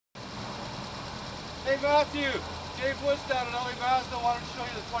Hey Matthew, Dave Woods down at LA Mazda. Wanted to show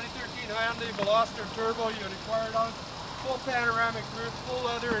you the 2013 Hyundai Veloster Turbo you had acquired on. Full panoramic roof, full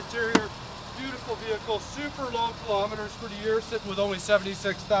leather interior, beautiful vehicle, super low kilometers for the year, sitting with only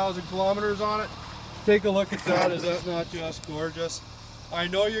 76,000 kilometers on it. Take a look at that. Is that not just gorgeous? I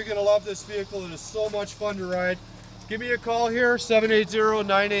know you're going to love this vehicle. It is so much fun to ride. Give me a call here,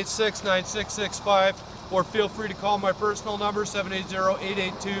 780-986-9665, or feel free to call my personal number,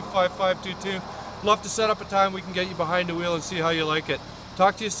 780-882-5522. Love to set up a time we can get you behind the wheel and see how you like it.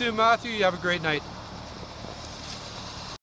 Talk to you soon, Matthew. You have a great night.